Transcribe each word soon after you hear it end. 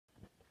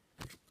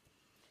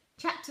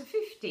Chapter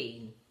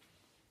 15.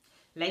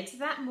 Later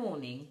that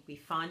morning, we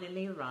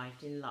finally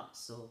arrived in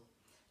Luxor.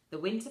 The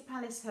Winter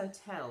Palace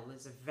Hotel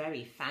was a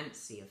very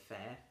fancy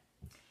affair.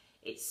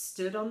 It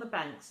stood on the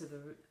banks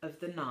of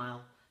the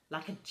Nile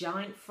like a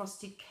giant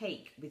frosted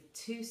cake with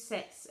two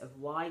sets of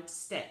wide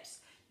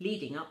steps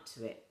leading up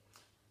to it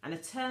and a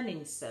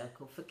turning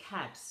circle for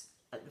cabs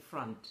at the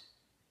front.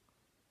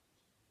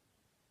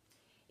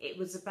 It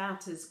was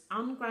about as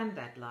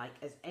un-grandad-like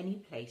as any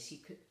place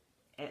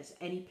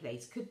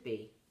could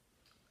be.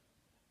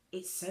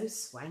 "It's so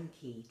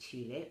swanky,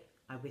 Tulip,"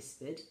 I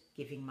whispered,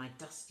 giving my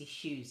dusty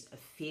shoes a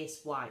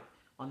fierce wipe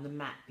on the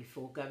mat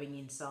before going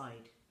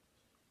inside.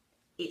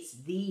 "It's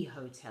the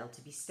hotel to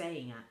be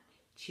staying at,"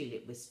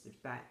 Tulip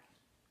whispered back.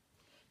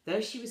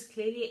 Though she was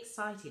clearly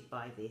excited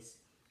by this,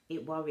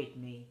 it worried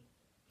me.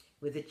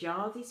 With a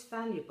jar this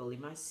valuable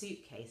in my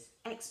suitcase,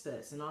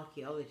 experts and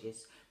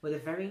archaeologists were the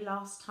very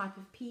last type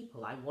of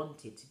people I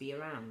wanted to be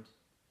around.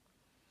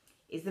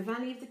 "Is the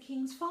Valley of the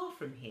Kings far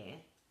from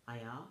here?" I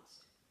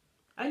asked.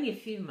 "Only a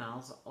few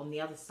miles on the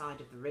other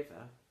side of the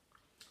river,"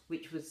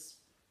 which was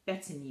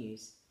better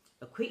news.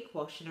 A quick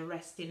wash and a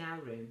rest in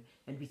our room,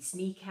 and we'd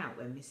sneak out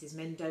when Mrs.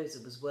 Mendoza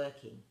was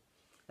working.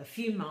 A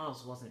few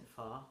miles wasn't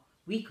far.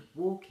 We could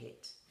walk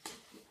it.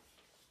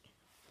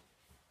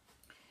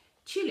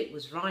 Tulip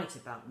was right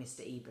about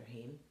Mr.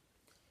 Ibrahim.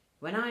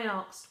 When I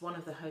asked one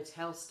of the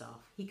hotel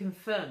staff, he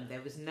confirmed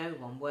there was no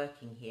one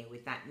working here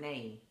with that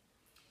name.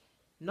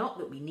 Not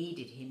that we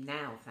needed him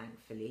now,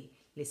 thankfully.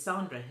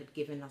 Lysandra had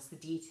given us the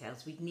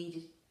details we'd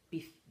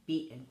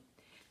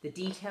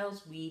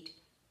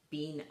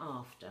been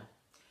after.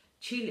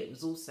 Tulip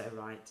was also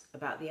right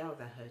about the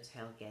other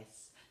hotel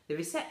guests. The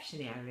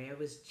reception area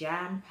was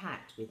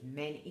jam-packed with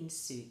men in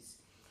suits,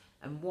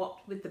 and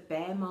what with the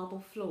bare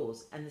marble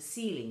floors and the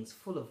ceilings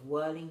full of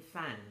whirling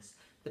fans,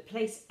 the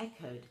place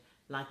echoed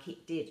like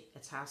it did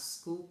at our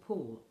school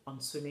pool on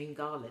swimming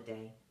gala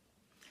day.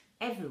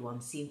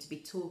 Everyone seemed to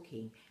be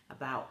talking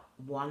about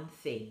one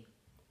thing: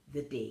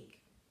 the dig.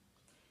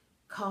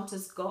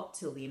 "Carter's got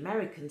till the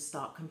Americans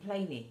start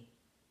complaining.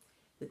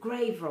 The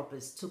grave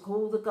robbers took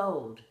all the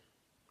gold.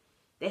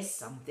 There's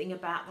something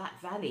about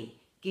that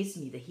valley gives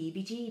me the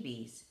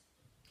heebie-jeebies."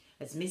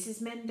 As Mrs.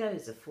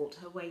 Mendoza fought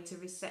her way to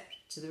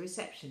the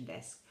reception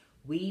desk,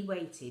 we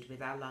waited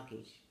with our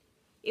luggage.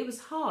 It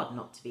was hard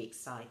not to be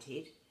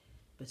excited,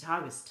 but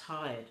I was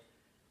tired,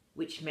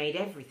 which made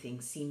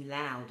everything seem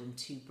loud and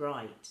too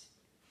bright.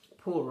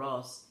 Poor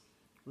Roz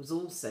was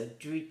also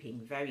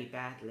drooping very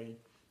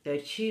badly, though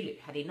Tulip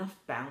had enough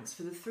bounce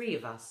for the three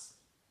of us.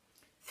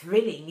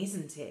 "Thrilling,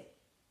 isn't it?"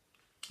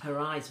 Her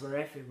eyes were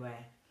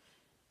everywhere.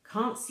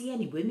 "Can't see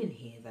any women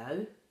here,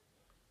 though."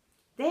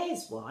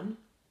 "There's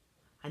one."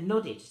 I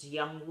nodded at a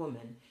young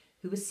woman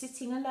who was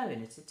sitting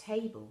alone at a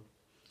table.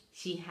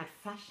 She had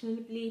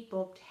fashionably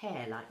bobbed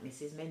hair like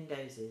Mrs.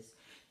 Mendoza's.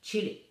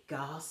 Tulip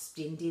gasped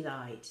in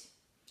delight.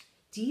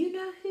 "Do you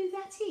know who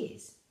that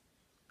is?"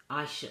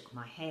 I shook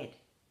my head.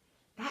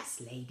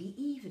 "That's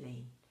Lady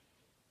Evelyn."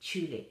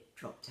 Tulip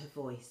dropped her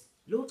voice.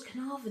 "Lord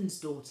Carnarvon's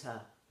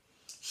daughter.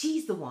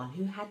 She's the one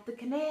who had the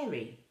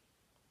canary."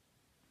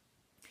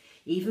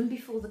 Even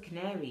before the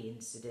canary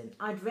incident,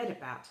 I'd read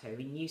about her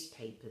in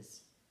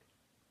newspapers.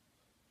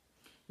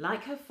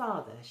 Like her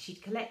father,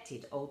 she'd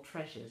collected old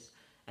treasures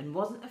and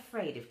wasn't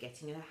afraid of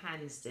getting her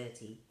hands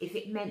dirty if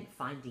it meant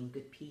finding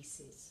good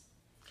pieces.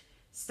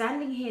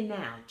 Standing here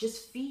now,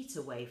 just feet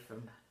away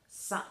from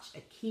such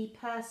a key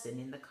person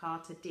in the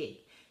Carter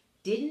dig,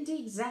 didn't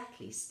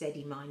exactly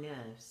steady my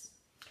nerves.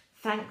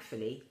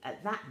 Thankfully,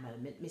 at that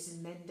moment, Mrs.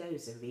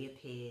 Mendoza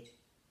reappeared.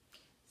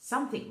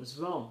 Something was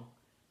wrong.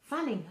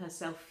 Fanning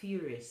herself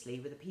furiously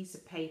with a piece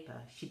of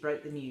paper, she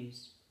broke the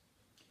news.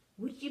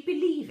 "Would you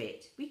believe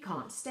it? We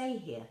can't stay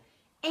here.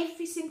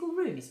 Every single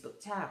room is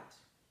booked out."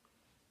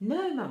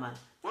 "No, Mama,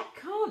 that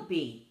can't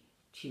be,"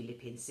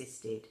 Tulip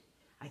insisted.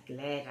 I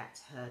glared at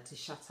her to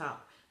shut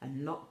up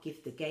and not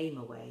give the game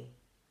away.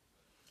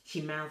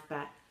 She mouthed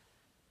back,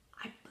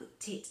 "I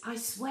booked it, I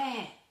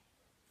swear."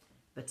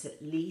 But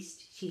at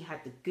least she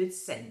had the good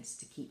sense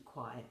to keep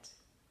quiet.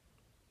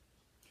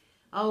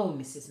 "Oh,"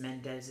 Mrs.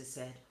 Mendoza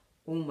said,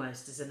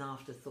 almost as an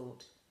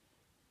afterthought,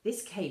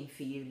 "this came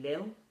for you,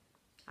 Lil."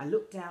 I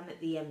looked down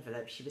at the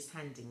envelope she was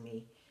handing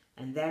me,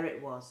 and there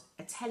it was,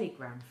 a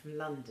telegram from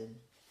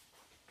London.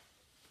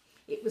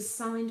 It was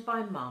signed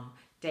by Mum,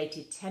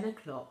 dated 10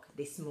 o'clock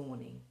this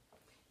morning.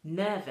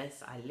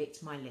 Nervous, I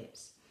licked my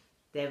lips.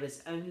 There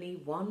was only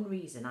one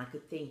reason I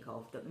could think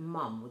of that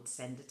Mum would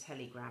send a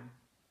telegram.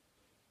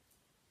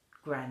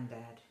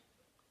 Grandad.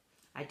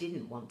 I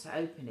didn't want to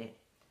open it,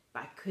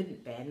 but I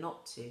couldn't bear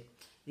not to.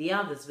 The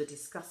others were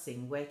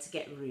discussing where to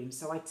get rooms,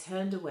 so I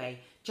turned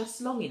away just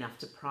long enough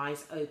to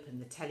prise open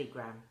the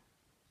telegram.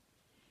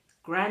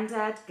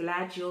 "Grandad,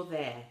 glad you're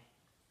there."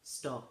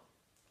 Stop.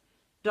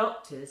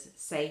 "Doctors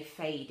say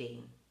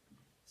fading."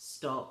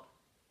 Stop.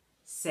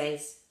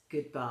 "Says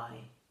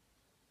goodbye."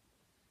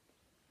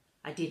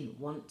 I didn't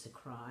want to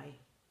cry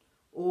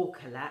or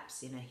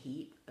collapse in a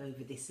heap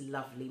over this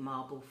lovely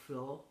marble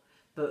floor,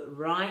 but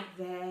right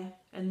there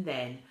and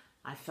then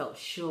I felt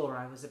sure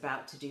I was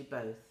about to do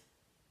both.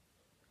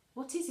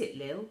 What is it,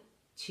 Lil?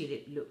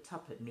 Tulip looked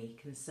up at me,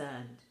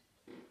 concerned.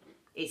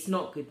 It's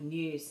not good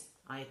news,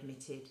 I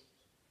admitted.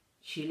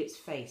 Tulip's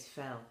face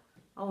fell.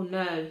 Oh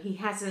no, he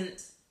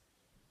hasn't.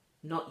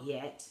 Not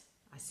yet,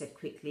 I said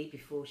quickly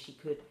before she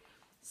could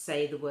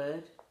say the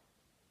word.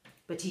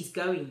 But he's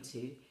going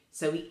to,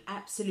 so we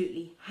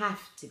absolutely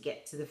have to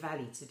get to the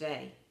valley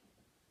today.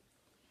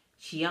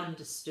 She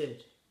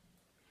understood.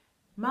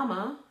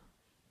 Mama,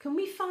 can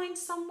we find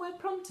somewhere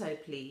pronto,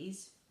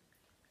 please?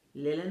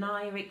 Lil and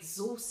I are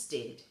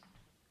exhausted.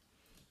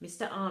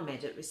 Mr.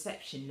 Ahmed at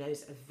reception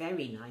knows a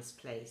very nice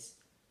place,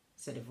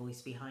 said a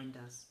voice behind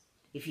us.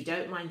 If you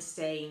don't mind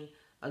staying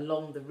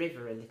along the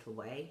river a little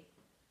way.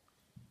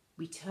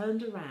 We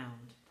turned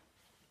around.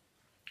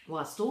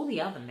 Whilst all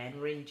the other men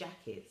were in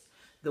jackets,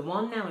 the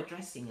one now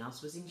addressing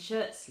us was in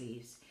shirt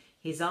sleeves,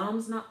 his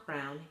arms nut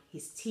brown,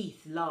 his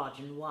teeth large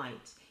and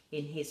white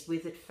in his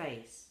withered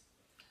face.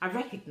 I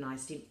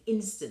recognised him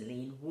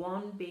instantly in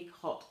one big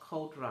hot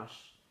cold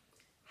rush.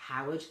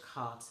 Howard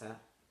Carter.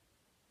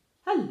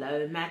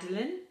 Hello,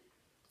 Madeline,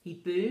 he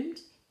boomed.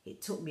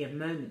 It took me a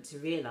moment to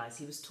realise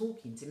he was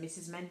talking to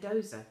Mrs.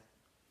 Mendoza.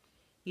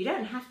 You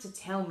don't have to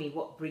tell me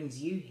what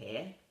brings you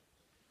here.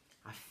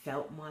 I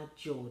felt my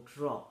jaw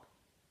drop.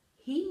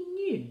 He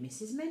knew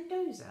Mrs.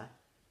 Mendoza.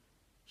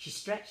 She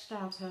stretched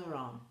out her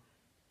arm.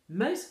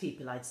 Most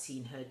people I'd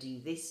seen her do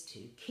this to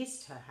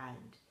kissed her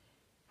hand.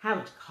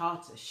 Howard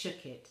Carter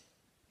shook it.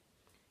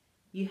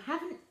 You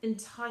haven't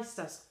enticed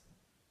us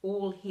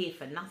all here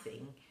for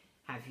nothing,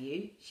 have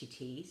you? She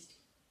teased.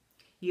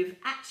 You've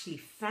actually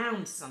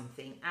found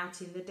something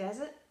out in the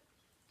desert?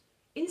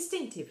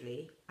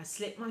 Instinctively, I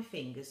slipped my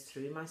fingers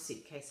through my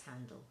suitcase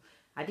handle.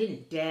 I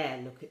didn't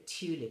dare look at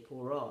Tulip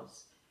or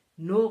Oz,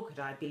 nor could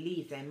I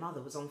believe their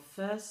mother was on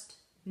first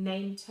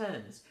name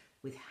terms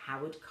with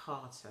Howard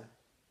Carter.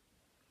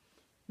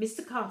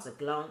 Mr. Carter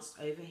glanced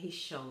over his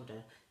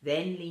shoulder,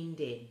 then leaned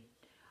in.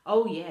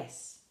 Oh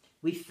yes,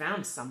 we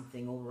found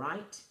something all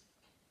right.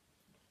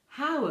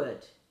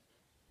 Howard!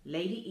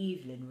 Lady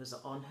Evelyn was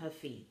on her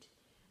feet.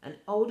 An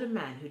older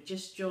man who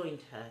just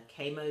joined her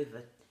came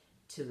over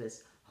to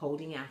us,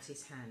 holding out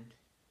his hand.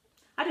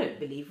 I don't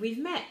believe we've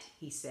met,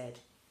 he said,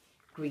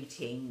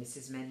 greeting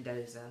Mrs.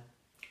 Mendoza.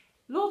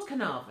 Lord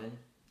Carnarvon,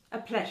 a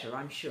pleasure,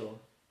 I'm sure.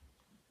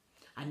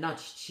 I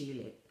nudged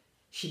Tulip.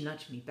 She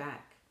nudged me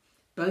back.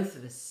 Both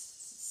of us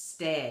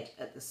stared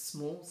at the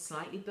small,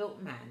 slightly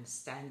built man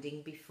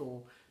standing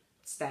before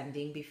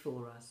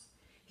us.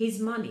 His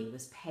money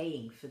was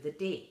paying for the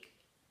dig.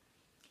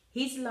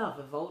 His love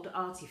of old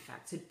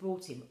artefacts had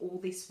brought him all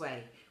this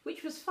way,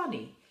 which was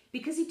funny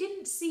because he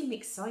didn't seem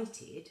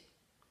excited.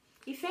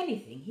 If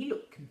anything, he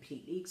looked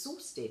completely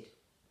exhausted.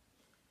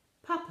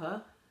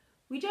 Papa,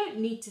 we don't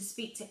need to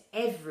speak to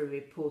every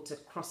reporter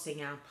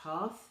crossing our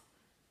path,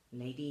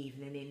 Lady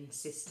Evelyn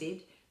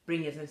insisted,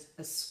 bringing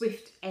a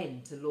swift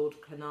end to Lord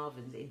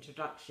Carnarvon's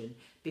introduction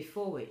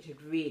before it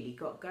had really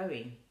got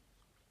going.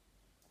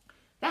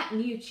 That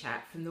new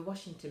chap from the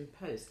Washington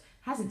Post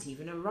hasn't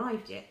even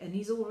arrived yet, and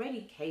he's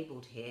already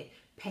cabled here,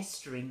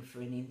 pestering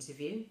for an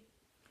interview.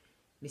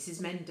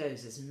 Mrs.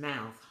 Mendoza's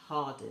mouth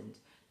hardened,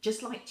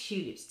 just like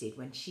Tulip's did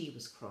when she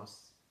was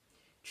cross.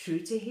 True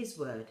to his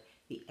word,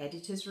 the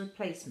editor's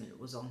replacement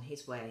was on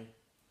his way.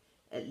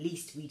 At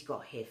least we'd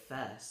got here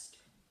first.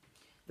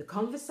 The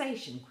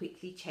conversation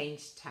quickly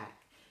changed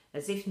tack,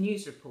 as if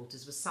news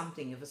reporters were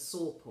something of a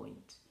sore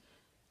point.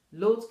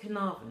 Lord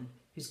Carnarvon,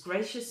 whose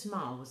gracious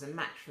smile was a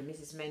match for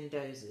Mrs.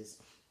 Mendoza's,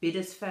 bid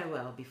us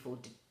farewell before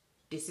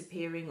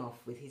disappearing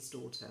off with his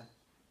daughter.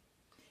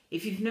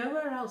 If you've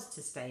nowhere else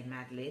to stay,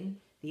 Madeline,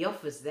 the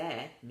offer's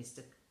there,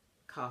 Mr.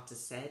 Carter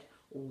said,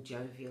 all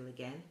jovial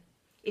again.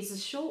 It's a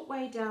short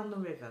way down the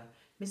river.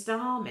 Mr.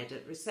 Ahmed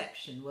at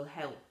reception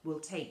will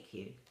take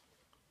you.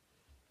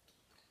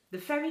 The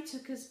ferry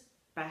took us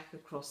back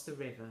across the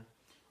river.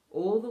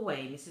 All the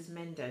way Mrs.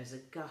 Mendoza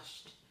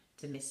gushed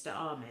to Mr.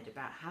 Ahmed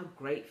about how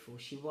grateful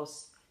she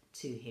was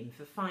to him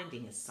for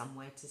finding us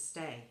somewhere to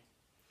stay.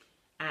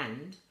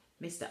 And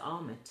Mr.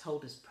 Ahmed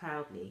told us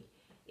proudly,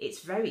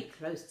 it's very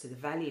close to the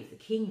Valley of the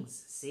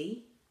Kings,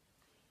 see?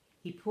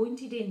 He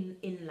pointed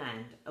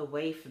inland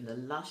away from the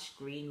lush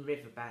green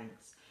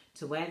riverbanks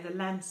to where the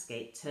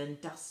landscape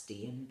turned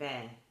dusty and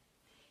bare.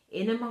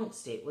 In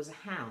amongst it was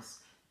a house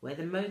where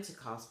the motor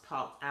cars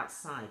parked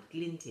outside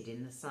glinted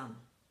in the sun.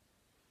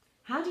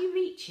 How do you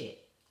reach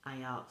it? I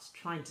asked,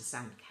 trying to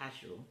sound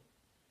casual.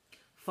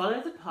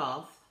 Follow the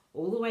path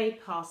all the way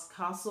past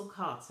Castle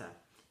Carter,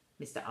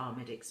 Mr.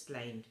 Ahmed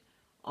explained.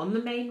 On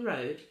the main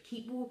road,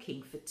 keep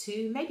walking for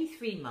 2, maybe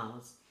 3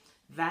 miles.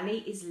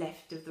 Valley is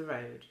left of the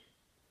road.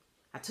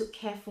 I took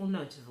careful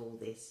note of all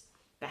this,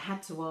 but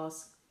had to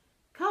ask,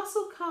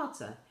 Castle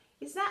Carter,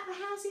 is that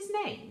the house's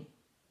name?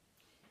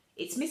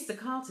 It's Mr.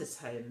 Carter's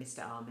home,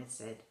 Mr. Ahmed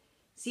said.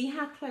 See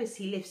how close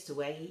he lives to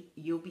where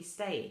you'll be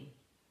staying.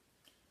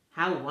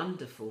 How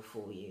wonderful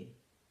for you.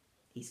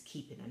 He's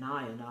keeping an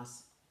eye on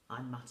us,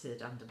 I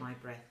muttered under my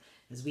breath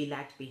as we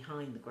lagged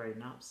behind the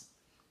grown-ups.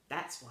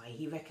 That's why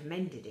he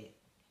recommended it.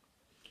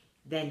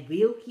 Then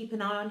we'll keep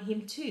an eye on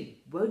him too,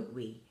 won't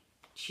we?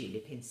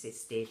 Tulip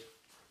insisted.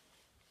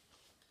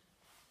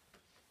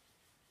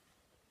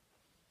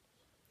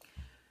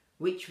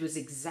 Which was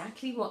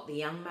exactly what the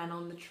young man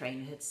on the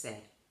train had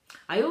said.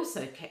 I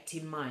also kept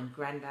in mind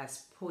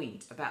Grandad's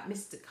point about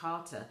Mr.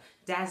 Carter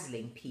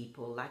dazzling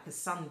people like a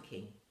sun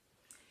king.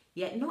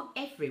 Yet not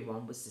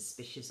everyone was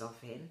suspicious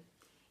of him.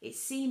 It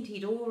seemed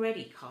he'd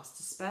already cast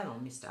a spell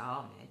on Mr.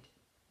 Ahmed.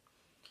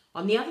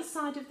 On the other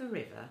side of the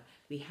river,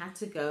 we had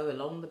to go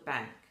along the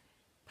bank,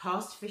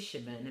 past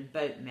fishermen and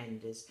boat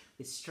menders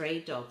with stray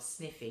dogs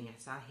sniffing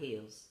at our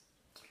heels.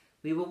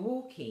 We were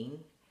walking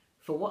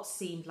for what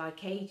seemed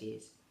like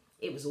ages.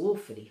 It was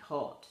awfully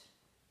hot.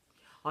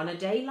 On a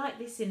day like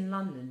this in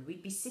London,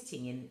 we'd be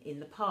sitting in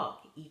the park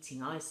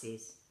eating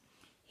ices.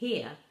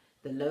 Here,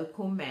 the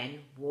local men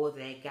wore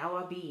their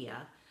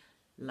gawabiya,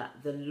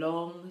 the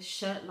long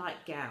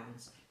shirt-like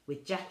gowns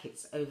with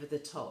jackets over the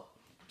top,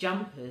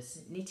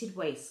 jumpers, knitted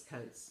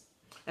waistcoats.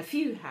 A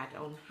few had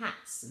on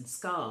hats and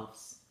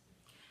scarves.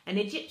 An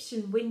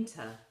Egyptian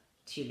winter,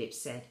 Tulip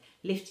said,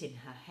 lifting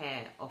her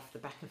hair off the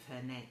back of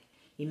her neck.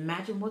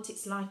 Imagine what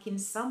it's like in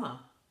summer.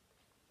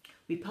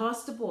 We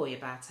passed a boy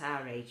about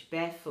our age,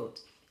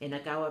 barefoot, in a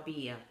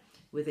gawabiya,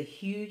 with a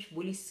huge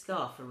woolly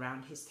scarf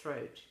around his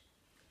throat.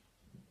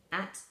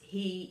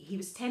 He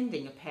was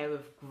tending a pair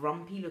of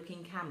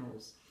grumpy-looking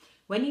camels.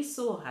 When he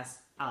saw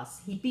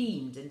us, he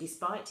beamed, and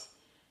despite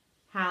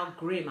how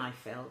grim I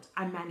felt,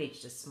 I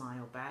managed to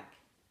smile back.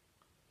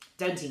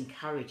 Don't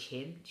encourage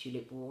him,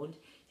 Tulip warned.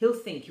 He'll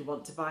think you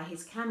want to buy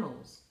his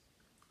camels.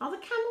 Are the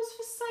camels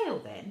for sale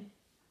then?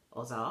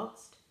 Oz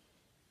asked.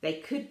 They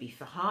could be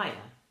for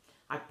hire.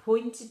 I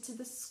pointed to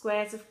the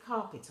squares of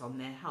carpet on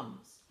their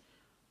humps.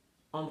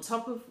 On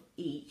top of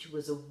each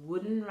was a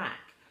wooden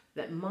rack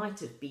that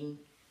might have been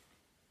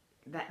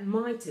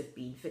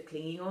for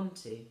clinging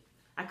onto.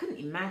 I couldn't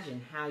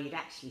imagine how you'd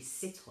actually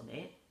sit on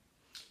it.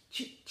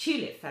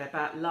 Tulip fell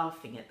about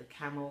laughing at the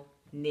camel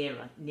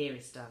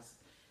nearest us.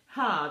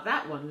 Ha,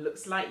 that one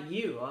looks like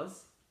you,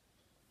 Oz.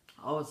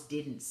 Oz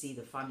didn't see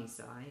the funny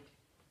side.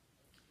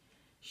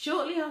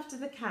 Shortly after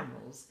the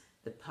camels,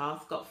 the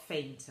path got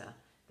fainter,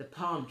 the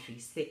palm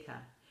trees thicker.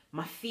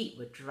 My feet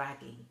were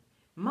dragging.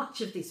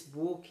 Much of this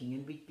walking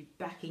and we'd be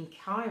back in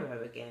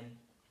Cairo again.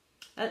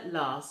 At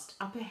last,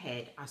 up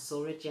ahead, I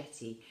saw a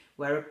jetty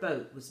where a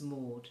boat was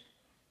moored.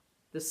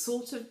 The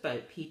sort of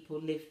boat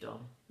people lived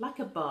on, like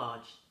a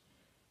barge.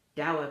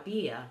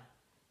 Dawabiya,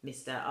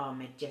 Mr.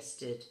 Ahmed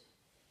gestured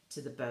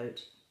to the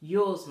boat.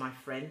 Yours, my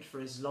friend, for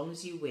as long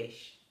as you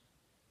wish.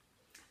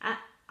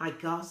 I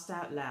gasped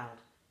out loud.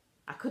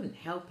 I couldn't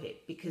help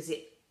it because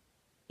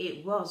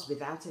it was,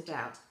 without a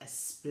doubt, a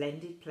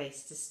splendid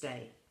place to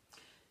stay.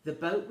 The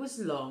boat was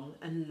long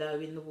and low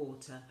in the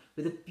water,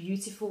 with a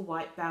beautiful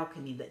white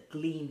balcony that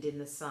gleamed in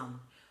the sun.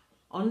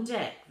 On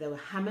deck there were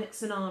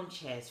hammocks and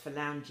armchairs for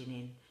lounging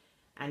in,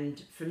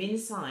 and from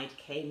inside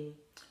came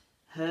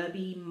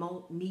herby,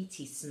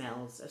 meaty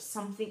smells of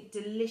something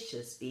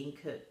delicious being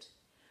cooked.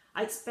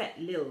 I expect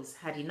Lil's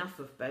had enough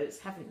of boats,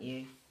 haven't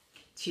you?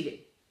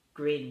 Tulip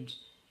grinned,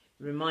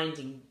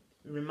 reminding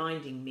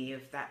me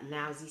of that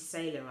lousy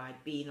sailor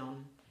I'd been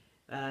on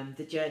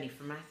the journey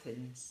from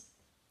Athens.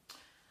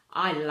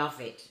 I love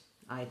it,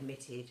 I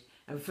admitted,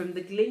 and from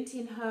the glint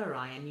in her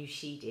eye I knew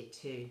she did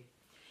too.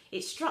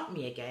 It struck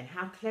me again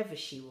how clever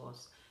she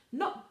was,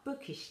 not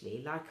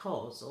bookishly like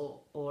Oz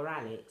or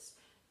Alex,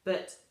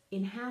 but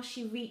in how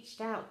she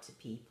reached out to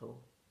people.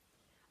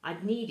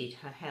 I'd needed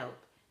her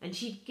help, and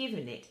she'd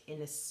given it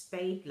in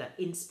spade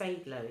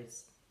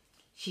loads.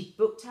 She'd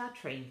booked our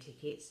train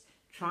tickets,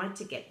 tried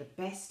to get the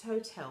best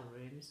hotel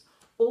rooms,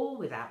 all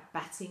without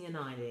batting an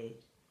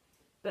eyelid.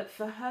 But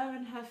for her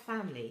and her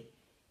family,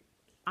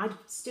 I'd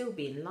still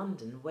be in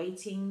London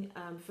waiting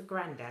for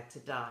Grandad to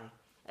die.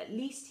 At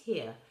least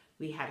here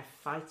we had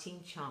a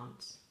fighting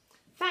chance.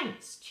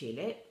 Thanks,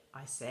 Tulip,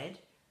 I said,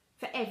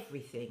 for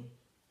everything.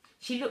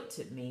 She looked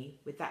at me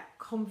with that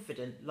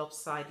confident,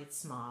 lopsided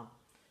smile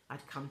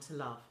I'd come to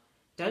love.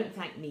 Don't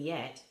thank me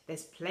yet.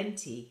 There's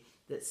plenty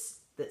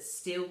that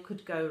still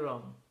could go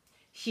wrong.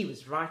 She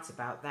was right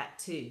about that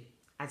too,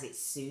 as it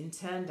soon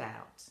turned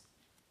out.